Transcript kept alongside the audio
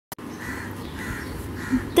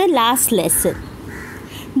The Last Lesson.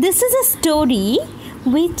 This is a story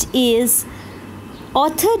which is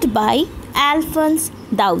authored by Alphonse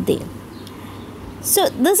Daudet. So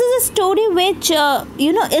this is a story which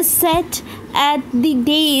is set at the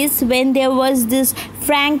days when there was this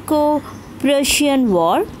Franco-Prussian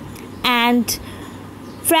War, and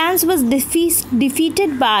France was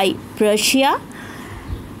defeated by Prussia.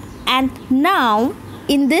 And now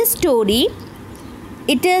in this story,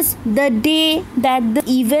 it is the day that the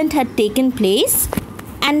event had taken place,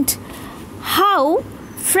 and how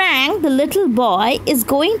Frank, the little boy, is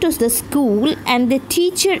going to the school, and the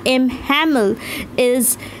teacher M. Hamel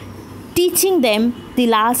is teaching them the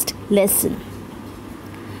last lesson.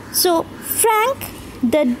 So Frank,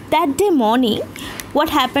 that day morning, what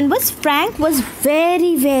happened was Frank was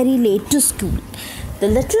very late to school. The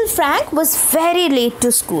little Frank was very late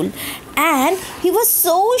to school, and he was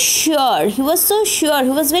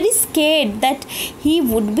very scared that he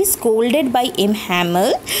would be scolded by M.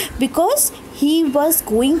 Hamel, because he was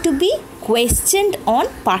going to be questioned on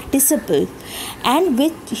participle, and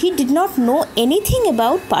he did not know anything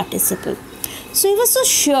about participle. So he was so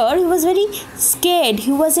sure, he was very scared,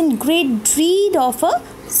 he was in great dread of a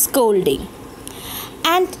scolding.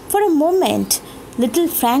 And for a moment, little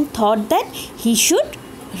Frank thought that he should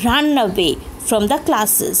run away from the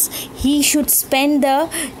classes. He should spend the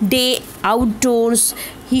day outdoors.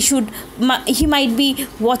 He might be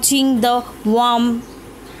watching the warm,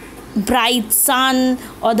 bright sun,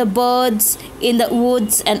 or the birds in the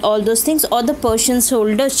woods and all those things, or the Persian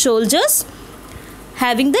soldiers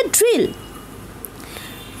having the drill.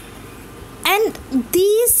 And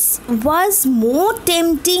this was more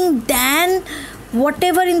tempting than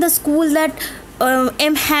whatever in the school that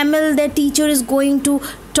M. Hamel, their teacher, is going to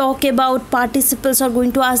talk about participles or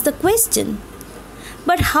going to ask the question.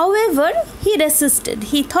 But however, he resisted.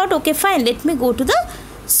 He thought, okay, fine, let me go to the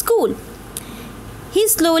school. He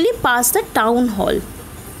slowly passed the town hall.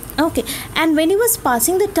 Okay, and when he was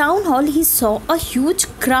passing the town hall, he saw a huge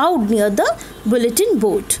crowd near the bulletin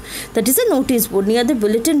board. That is a notice board. Near the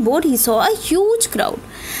bulletin board, he saw a huge crowd.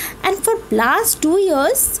 And for last 2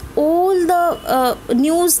 years, all the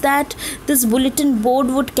news that this bulletin board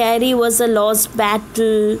would carry was a lost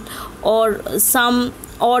battle or some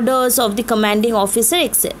orders of the commanding officer,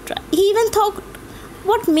 etc. He even thought,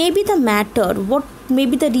 what may be the matter? What may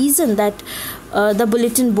be the reason that the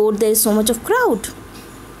bulletin board, there is so much of crowd?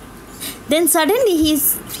 Then suddenly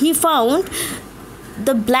he found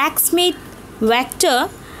the blacksmith Vector.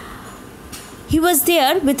 He was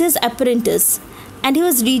there with his apprentice, and he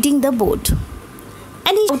was reading the board.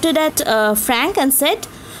 And he shouted at Frank and said,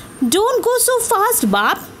 "Don't go so fast,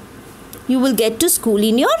 Bob. You will get to school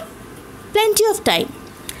in your plenty of time."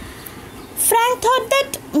 Frank thought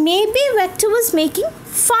that maybe Vector was making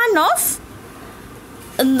fun of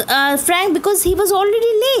Frank because he was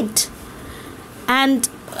already late. And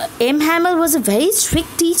M. Hamel was a very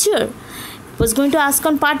strict teacher, was going to ask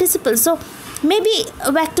on participles. So maybe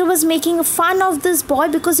Vector was making fun of this boy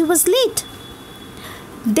because he was late.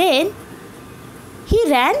 Then he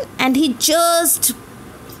ran and he just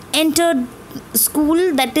entered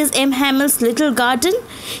school, that is M. Hamel's little garden.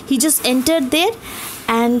 He just entered there,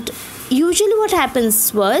 and usually what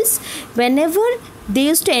happens was, whenever they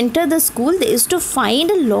used to enter the school, they used to find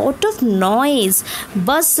a lot of noise,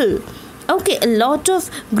 bustle. Okay, a lot of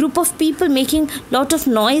group of people making lot of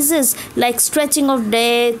noises, like stretching of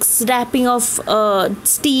desks, wrapping of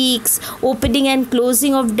sticks, opening and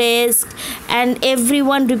closing of desks, and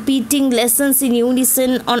everyone repeating lessons in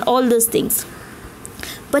unison on all those things.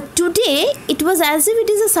 But today, it was as if it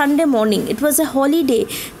is a Sunday morning. It was a holiday.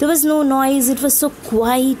 There was no noise. It was so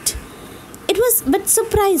quiet. It was but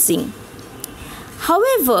surprising.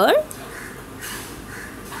 However,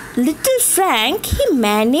 little Frank, he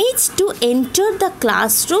managed to enter the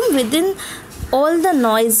classroom within all the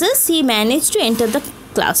noises. He managed to enter the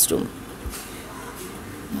classroom.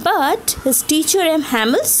 But his teacher M.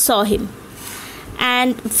 Hamel saw him,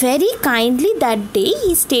 and very kindly that day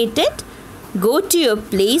he stated, "Go to your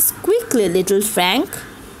place quickly, little Frank.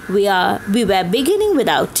 We were beginning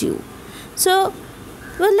without you." So,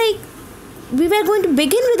 we were going to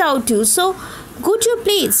begin without you. So, go to your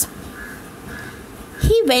place.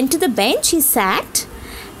 He went to the bench, he sat,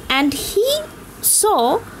 and he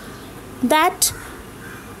saw that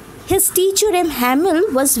his teacher M. Hamel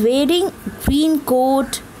was wearing green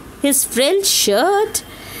coat, his frilled shirt,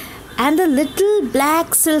 and a little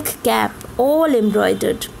black silk cap, all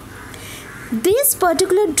embroidered. This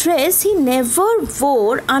particular dress he never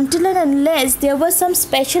wore until and unless there was some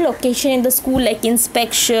special occasion in the school, like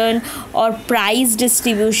inspection or prize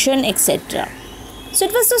distribution, etc. So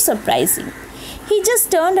it was so surprising. he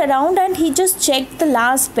just turned around and he just checked the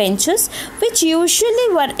last benches, which usually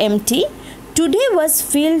were empty. Today was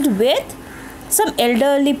filled with some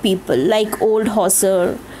elderly people like old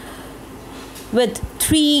Hauser with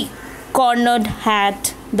three-cornered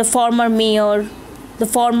hat, the former mayor, the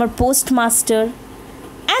former postmaster,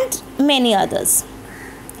 and many others.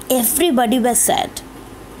 Everybody was sad.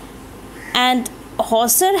 And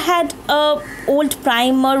Hauser had a old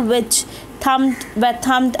primer which were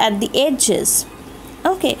thumbed at the edges.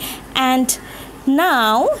 Okay, and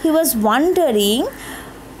now he was wondering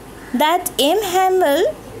that M.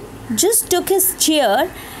 Hamel just took his chair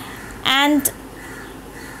and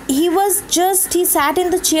he sat in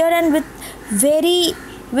the chair, and with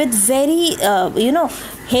very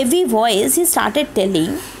heavy voice he started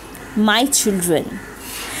telling, "My children,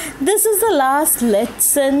 this is the last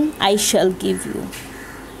lesson I shall give you.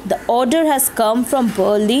 The order has come from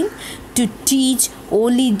Berlin to teach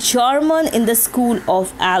only German in the school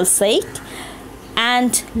of Alsace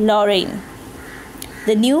and Lorraine.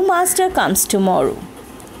 The new master comes tomorrow.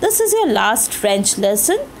 This is your last French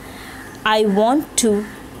lesson. I want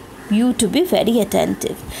you to be very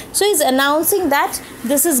attentive." So he's announcing that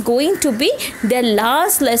this is going to be their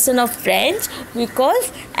last lesson of French,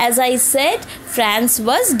 because, as I said, France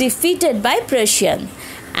was defeated by Prussian,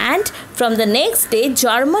 and from the next day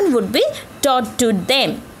German would be taught to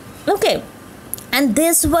them. Okay, and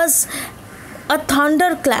this was a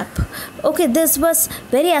thunderclap. Okay, this was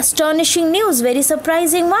very astonishing news, very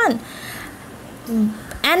surprising one.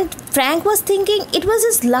 And Frank was thinking it was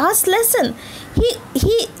his last lesson.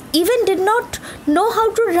 He even did not know how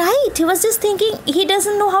to write. He was just thinking he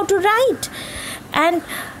doesn't know how to write, and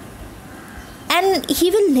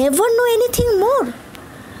he will never know anything more.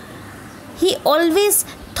 He always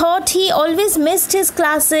thought he always missed his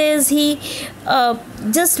classes. He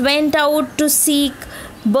just went out to seek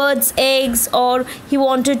birds' eggs, or he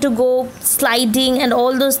wanted to go sliding and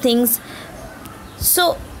all those things.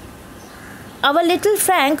 So our little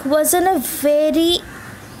Frank was in a very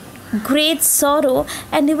great sorrow,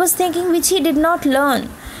 and he was thinking which he did not learn.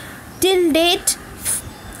 Till date,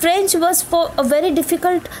 French was for a very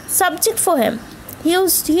difficult subject for him.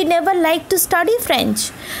 He never liked to study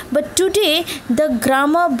French. But today, the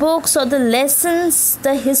grammar books or the lessons,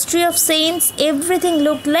 the history of saints, everything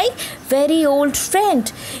looked like very old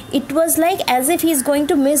French. It was like as if he's going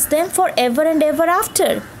to miss them forever and ever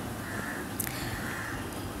after.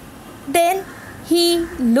 Then he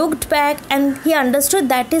looked back and he understood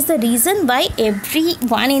that is the reason why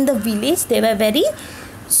everyone in the village, they were very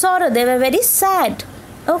sorrow, they were very sad.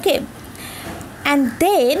 Okay. And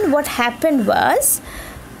then what happened was,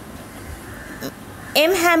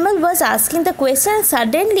 M. Hamel was asking the question, and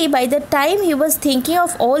suddenly by the time he was thinking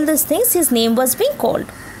of all these things, his name was being called.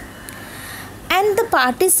 And the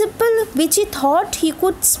participle which he thought he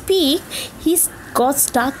could speak, he got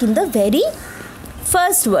stuck in the very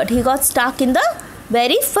first word. He got stuck in the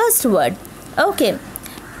very first word. Okay.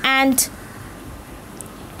 And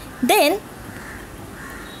then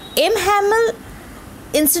M. Hamel,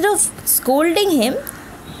 instead of scolding him,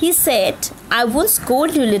 he said, "I won't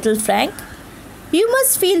scold you, little Frank. You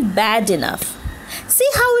must feel bad enough. See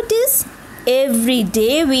how it is? Every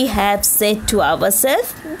day we have said to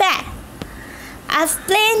ourselves, bah, I've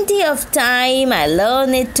plenty of time, I'll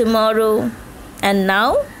learn it tomorrow. And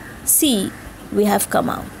now, see, we have come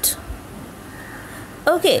out."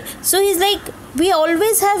 Okay, so he's like, we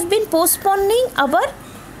always have been postponing our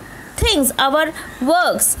things, our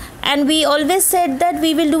works, and we always said that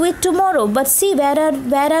we will do it tomorrow, but see where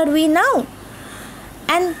are we now?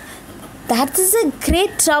 And that is a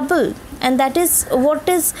great trouble, and that is what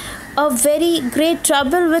is a very great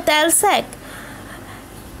trouble with Alsace.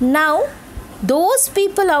 Now those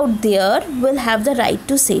people out there will have the right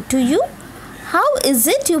to say to you, how is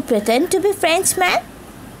it you pretend to be Frenchman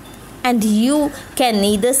and you can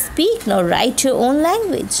neither speak nor write your own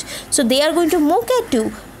language? So they are going to mock at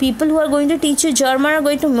you. People who are going to teach you German are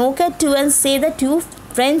going to mock at you and say that you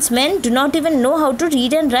Frenchmen do not even know how to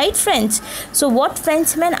read and write French. So what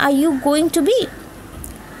Frenchman are you going to be?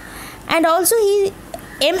 And also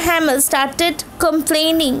M. Hamel started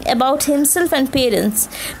complaining about himself and parents,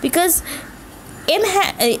 because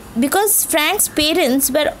Frank's parents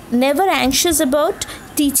were never anxious about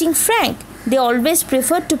teaching Frank. They always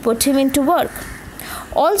preferred to put him into work.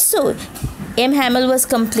 Also, M. Hamel was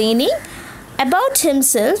complaining about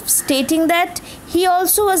himself, stating that he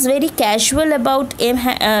also was very casual about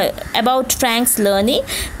Frank's learning,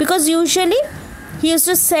 because usually he used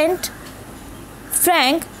to send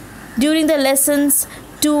Frank during the lessons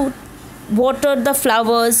to water the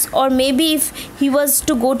flowers, or maybe if he was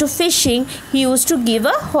to go to fishing, he used to give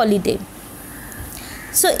a holiday.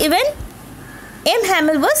 So even M.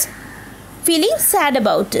 Hamel was feeling sad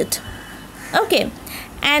about it. Okay,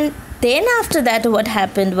 and then after that what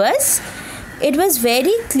happened was, it was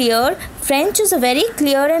very clear, French is a very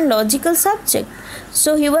clear and logical subject.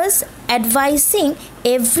 So he was advising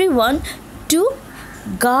everyone to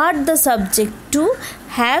guard the subject, to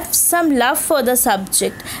have some love for the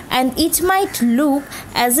subject, and it might look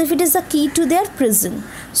as if it is a key to their prison.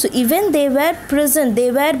 So even they were prison,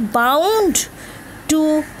 they were bound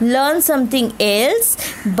to learn something else,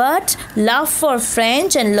 but love for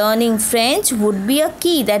French and learning French would be a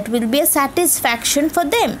key, that will be a satisfaction for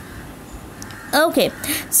them. Okay,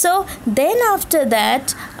 so then after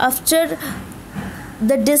that, after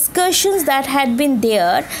the discussions that had been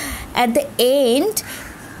there, at the end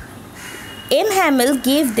M. Hamel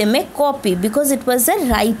gave them a copy, because it was a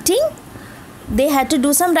writing, they had to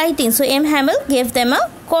do some writing. So M. Hamel gave them a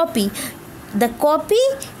copy. The copy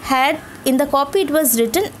had, in the copy it was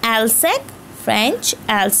written Alsace French,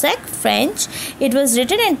 Alsace French. It was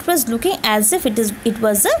written and it was looking as if it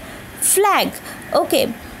was a flag.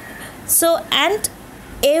 Okay, so and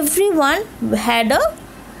everyone had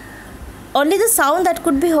only the sound that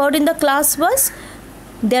could be heard in the class was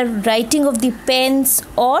their writing of the pens,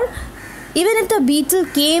 or even if the beetle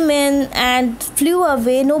came in and flew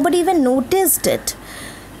away, nobody even noticed it.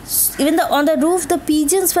 Even on the roof, the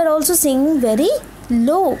pigeons were also singing very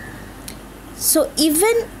low. So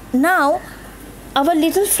even now, our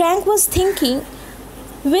little Frank was thinking,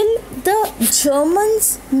 will the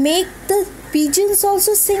Germans make the pigeons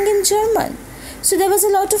also sing in German? So there was a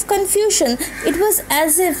lot of confusion. It was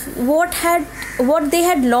as if what they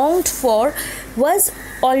had longed for was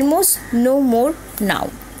almost no more now.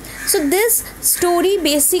 So this story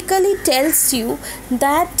basically tells you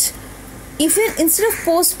that instead of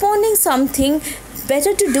postponing something,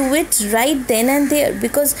 better to do it right then and there,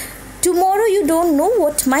 because tomorrow you don't know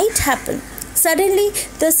what might happen. Suddenly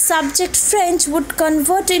the subject French would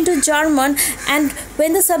convert into German, and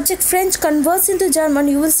when the subject French converts into German,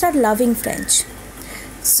 you will start loving French.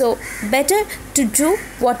 So better to do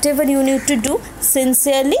whatever you need to do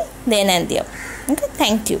sincerely then and there. Okay,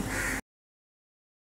 thank you.